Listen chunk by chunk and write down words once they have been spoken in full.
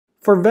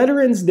For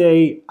Veterans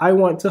Day, I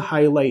want to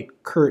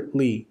highlight Kurt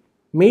Lee,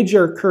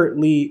 Major Kurt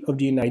Lee of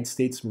the United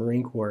States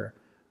Marine Corps.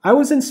 I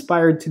was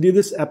inspired to do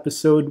this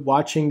episode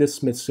watching the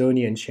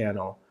Smithsonian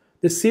Channel.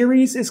 The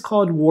series is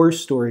called War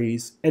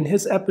Stories, and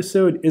his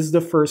episode is the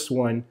first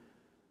one,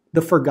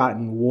 The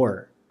Forgotten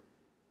War.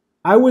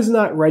 I was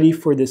not ready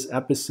for this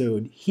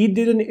episode. He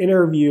did an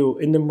interview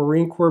in the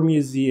Marine Corps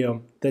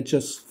Museum that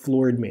just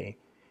floored me.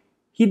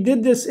 He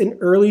did this in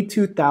early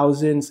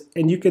 2000s,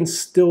 and you can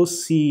still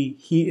see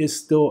he is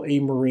still a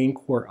Marine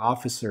Corps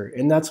officer.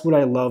 And that's what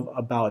I love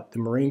about the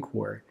Marine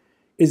Corps,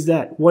 is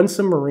that once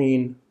a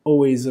Marine,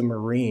 always a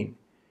Marine.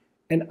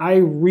 And I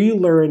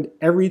relearned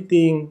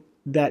everything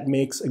that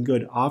makes a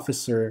good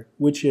officer,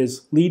 which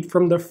is lead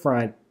from the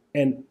front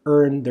and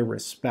earn the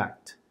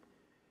respect.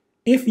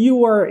 If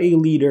you are a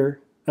leader,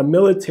 a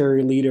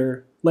military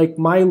leader, like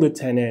my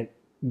lieutenant,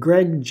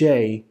 Greg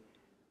J.,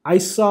 I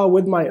saw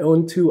with my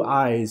own two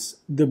eyes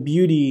the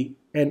beauty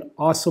and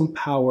awesome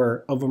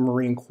power of a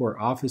Marine Corps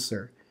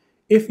officer.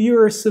 If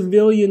you're a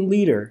civilian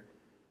leader,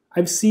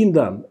 I've seen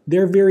them.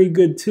 They're very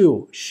good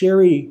too.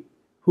 Sherry,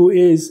 who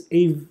is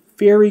a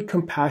very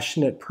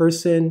compassionate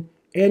person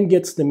and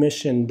gets the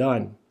mission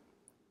done.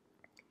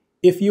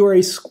 If you are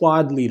a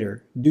squad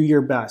leader, do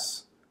your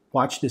best.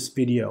 Watch this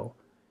video.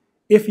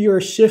 If you're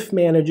a shift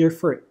manager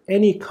for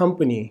any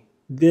company,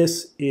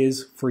 this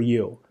is for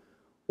you.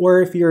 Or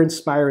if you're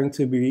inspiring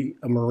to be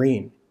a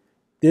Marine,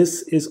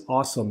 this is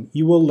awesome.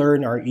 You will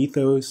learn our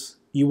ethos,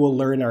 you will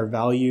learn our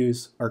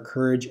values, our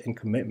courage and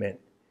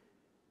commitment.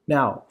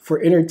 Now, for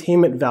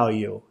entertainment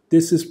value,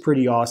 this is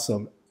pretty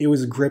awesome. It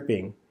was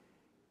gripping.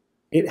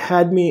 It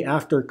had me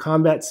after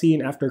combat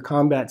scene,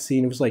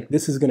 it was like,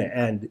 this is gonna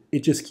end. It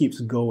just keeps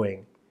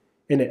going.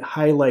 And it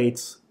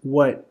highlights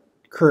what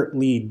Kurt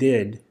Lee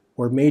did,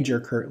 or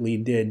Major Kurt Lee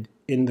did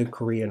in the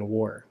Korean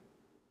War.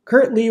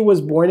 Kurt Lee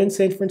was born in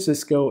San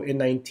Francisco in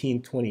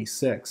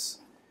 1926.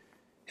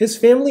 His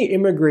family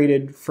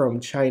immigrated from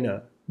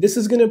China. This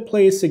is going to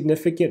play a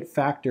significant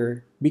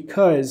factor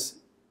because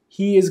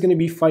he is going to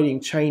be fighting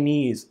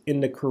Chinese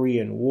in the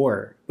Korean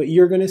War, but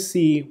you're going to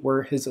see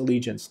where his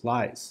allegiance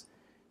lies.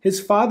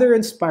 His father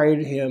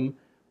inspired him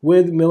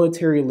with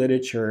military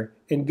literature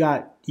and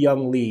got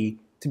young Lee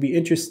to be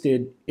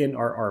interested in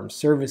our armed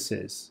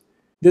services.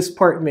 This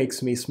part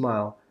makes me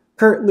smile.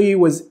 Kurt Lee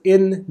was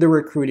in the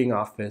recruiting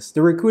office.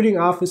 The recruiting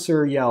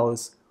officer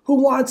yells,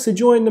 "Who wants to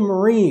join the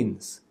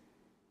Marines?"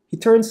 He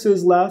turns to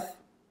his left.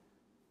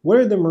 "What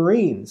are the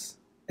Marines?"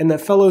 And that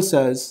fellow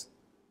says,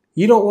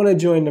 "You don't want to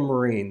join the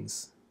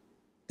Marines.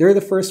 They're the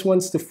first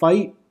ones to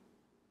fight.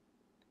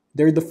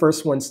 They're the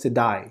first ones to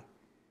die."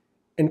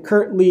 And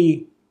Kurt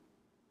Lee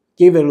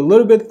gave it a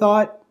little bit of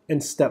thought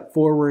and stepped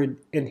forward,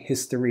 and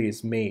history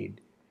is made.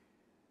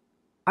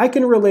 I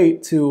can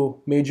relate to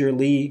Major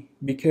Lee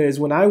because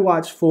when I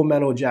watched Full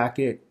Metal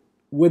Jacket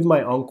with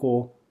my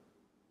uncle,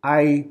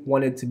 I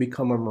wanted to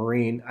become a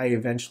Marine. I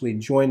eventually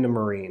joined the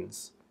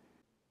Marines.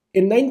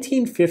 In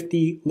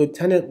 1950,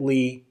 Lieutenant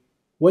Lee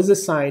was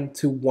assigned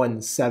to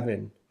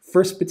 1-7,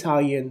 1st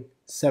Battalion,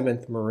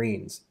 7th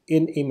Marines,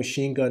 in a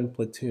machine gun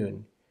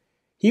platoon.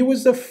 He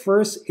was the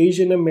first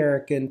Asian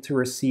American to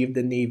receive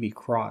the Navy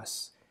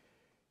Cross.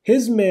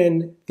 His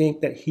men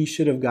think that he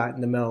should have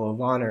gotten the Medal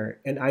of Honor,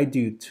 and I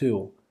do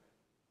too.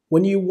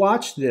 When you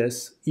watch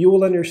this, you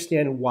will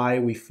understand why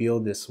we feel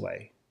this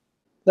way.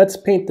 Let's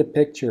paint the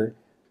picture.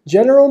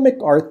 General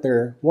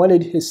MacArthur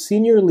wanted his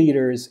senior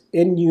leaders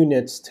in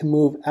units to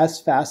move as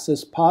fast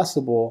as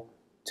possible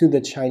to the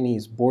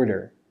Chinese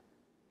border.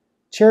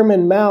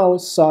 Chairman Mao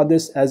saw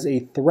this as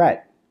a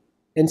threat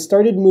and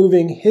started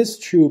moving his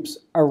troops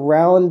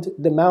around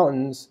the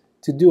mountains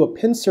to do a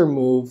pincer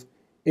move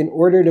in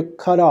order to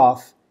cut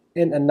off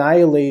and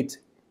annihilate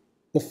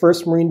the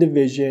 1st Marine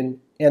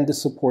Division and the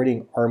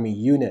supporting Army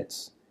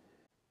units.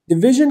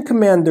 Division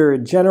Commander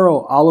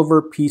General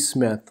Oliver P.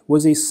 Smith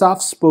was a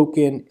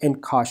soft-spoken and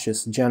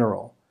cautious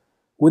general.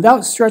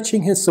 Without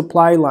stretching his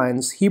supply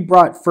lines, he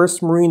brought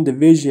 1st Marine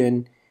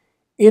Division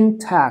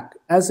intact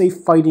as a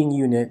fighting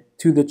unit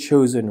to the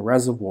Chosin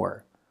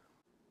Reservoir.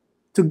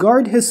 To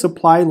guard his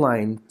supply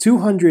line,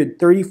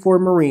 234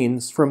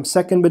 Marines from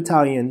 2nd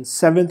Battalion,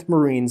 7th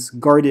Marines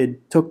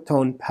guarded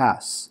Tukton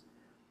Pass.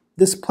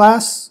 This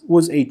pass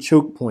was a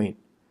choke point,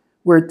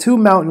 where two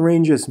mountain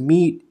ranges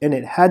meet, and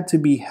it had to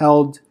be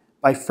held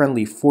by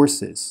friendly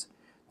forces.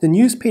 The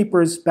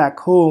newspapers back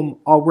home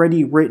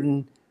already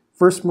written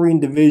 1st Marine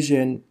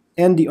Division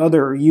and the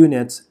other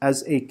units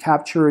as a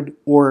captured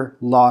or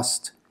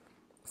lost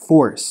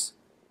force.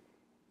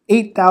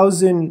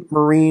 8,000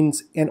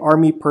 Marines and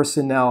Army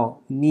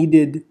personnel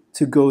needed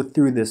to go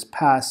through this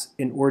pass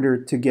in order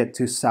to get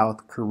to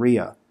South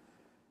Korea.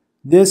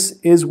 This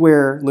is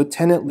where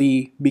Lieutenant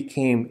Lee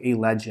became a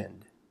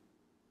legend.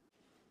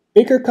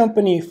 Baker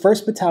Company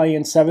 1st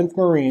Battalion 7th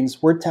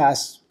Marines were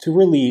tasked to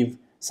relieve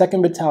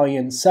 2nd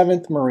Battalion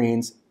 7th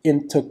Marines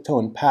in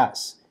Tukton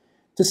Pass.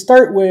 To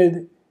start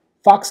with,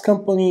 Fox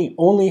Company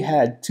only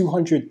had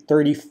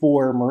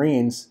 234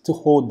 Marines to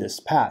hold this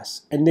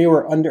pass, and they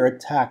were under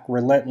attack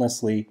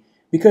relentlessly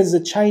because the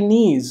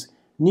Chinese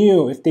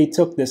knew if they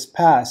took this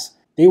pass,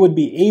 they would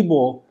be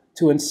able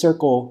to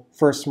encircle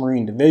 1st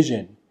Marine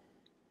Division.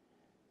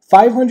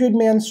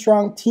 500-man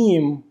strong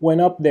team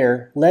went up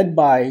there, led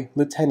by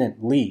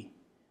Lieutenant Lee.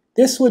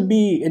 This would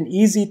be an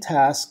easy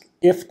task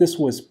if this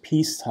was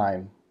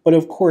peacetime, but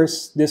of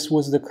course this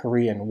was the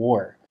Korean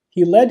War.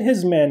 He led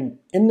his men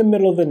in the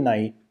middle of the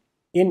night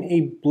in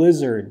a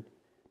blizzard.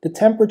 The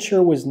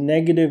temperature was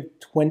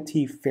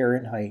 -20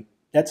 Fahrenheit.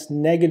 That's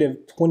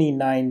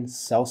 -29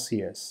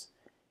 Celsius.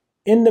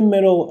 In the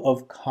middle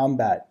of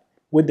combat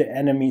with the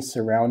enemy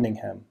surrounding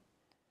him.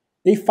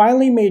 They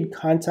finally made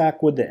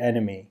contact with the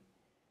enemy.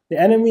 The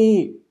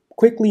enemy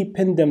quickly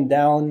pinned them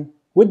down.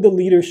 With the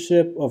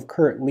leadership of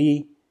Kurt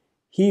Lee,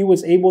 he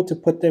was able to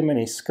put them in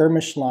a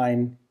skirmish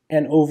line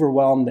and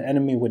overwhelm the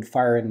enemy with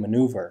fire and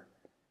maneuver.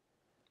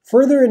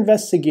 Further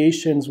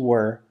investigations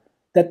were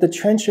that the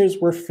trenches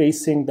were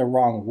facing the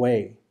wrong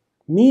way,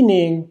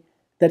 meaning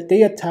that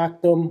they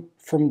attacked them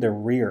from the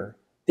rear.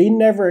 They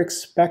never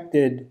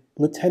expected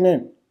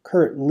Lieutenant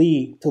Kurt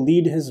Lee to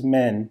lead his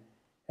men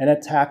and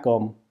attack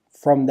them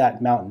from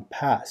that mountain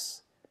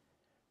pass.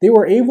 They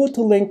were able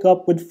to link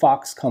up with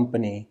Fox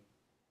Company,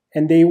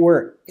 and they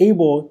were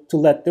able to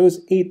let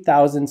those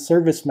 8,000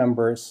 service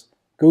members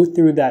go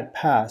through that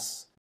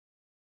pass.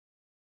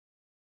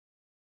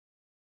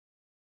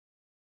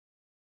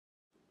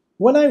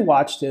 When I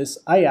watched this,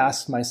 I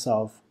asked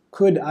myself,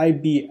 could I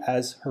be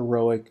as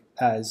heroic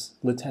as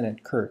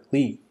Lieutenant Kurt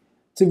Lee?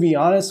 To be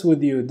honest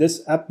with you,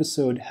 this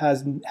episode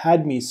has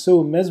had me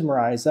so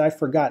mesmerized that I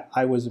forgot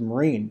I was a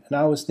Marine. And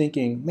I was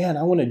thinking, man,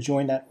 I want to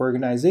join that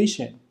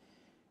organization.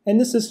 And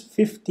this is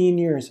 15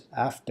 years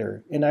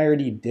after, and I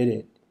already did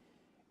it.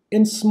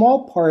 In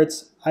small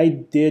parts, I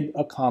did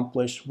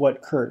accomplish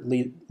what Kurt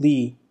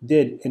Lee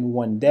did in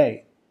one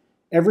day.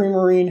 Every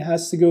Marine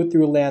has to go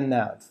through land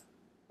nav.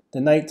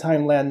 The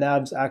nighttime land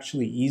nav is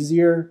actually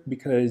easier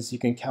because you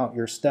can count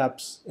your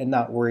steps and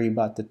not worry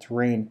about the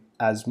terrain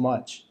as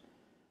much.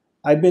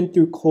 I've been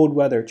through cold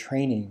weather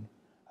training.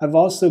 I've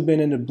also been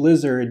in a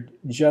blizzard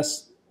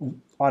just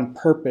on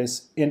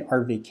purpose in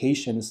our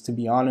vacations, to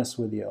be honest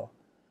with you.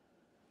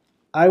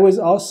 I was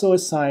also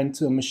assigned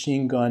to a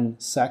machine gun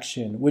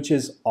section, which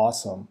is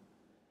awesome.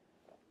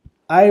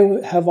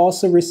 I have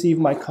also received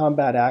my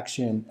combat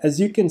action. As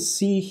you can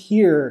see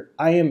here,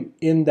 I am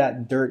in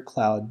that dirt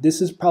cloud.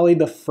 This is probably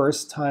the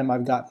first time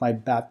I've got my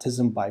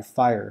baptism by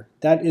fire.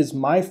 That is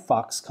my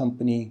Fox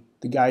Company,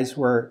 the guys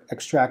who are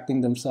extracting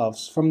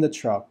themselves from the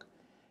truck.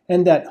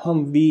 And that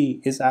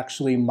Humvee is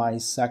actually my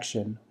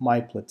section,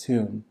 my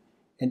platoon.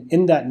 And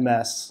in that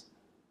mess,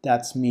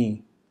 that's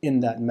me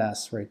in that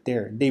mess right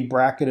there. They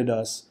bracketed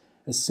us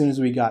as soon as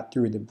we got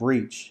through the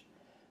breach.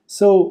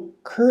 So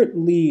Kurt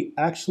Lee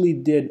actually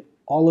did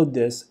all of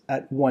this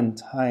at one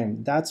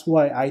time. That's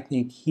why I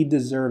think he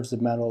deserves the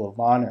Medal of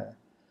Honor.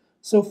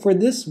 So for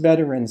this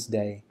Veterans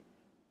Day,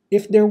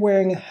 if they're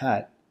wearing a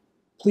hat,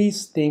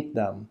 please thank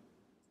them.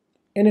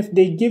 And if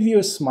they give you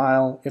a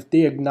smile, if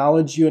they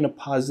acknowledge you in a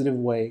positive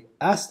way,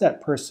 ask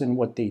that person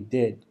what they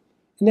did.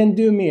 And then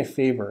do me a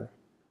favor.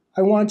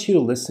 I want you to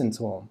listen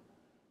to them.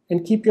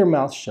 And keep your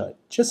mouth shut.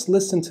 Just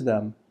listen to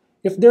them.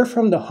 If they're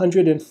from the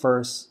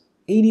 101st,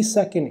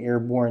 82nd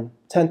Airborne,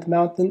 10th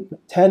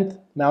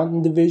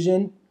Mountain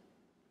Division,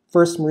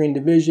 1st Marine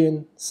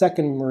Division,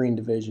 2nd Marine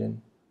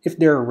Division, if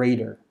they're a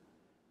Raider,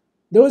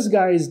 those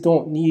guys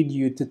don't need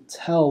you to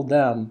tell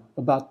them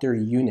about their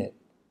unit.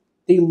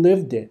 They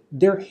lived it,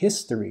 their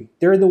history.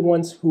 They're the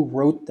ones who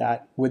wrote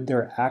that with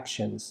their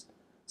actions.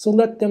 So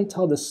let them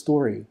tell the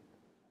story.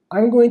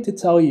 I'm going to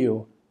tell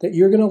you that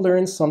you're going to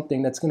learn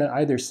something that's going to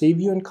either save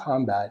you in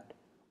combat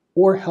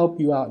or help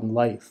you out in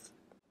life.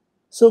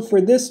 So for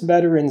this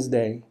Veterans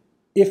Day,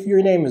 if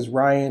your name is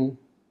Ryan,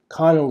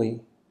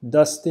 Connolly,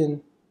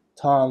 Dustin,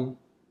 Tom,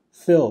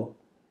 Phil,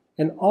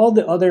 and all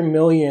the other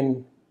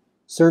million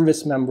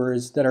service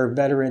members that are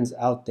veterans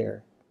out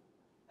there,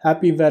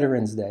 happy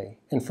Veterans Day.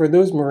 And for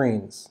those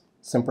Marines,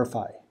 Semper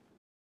Fi.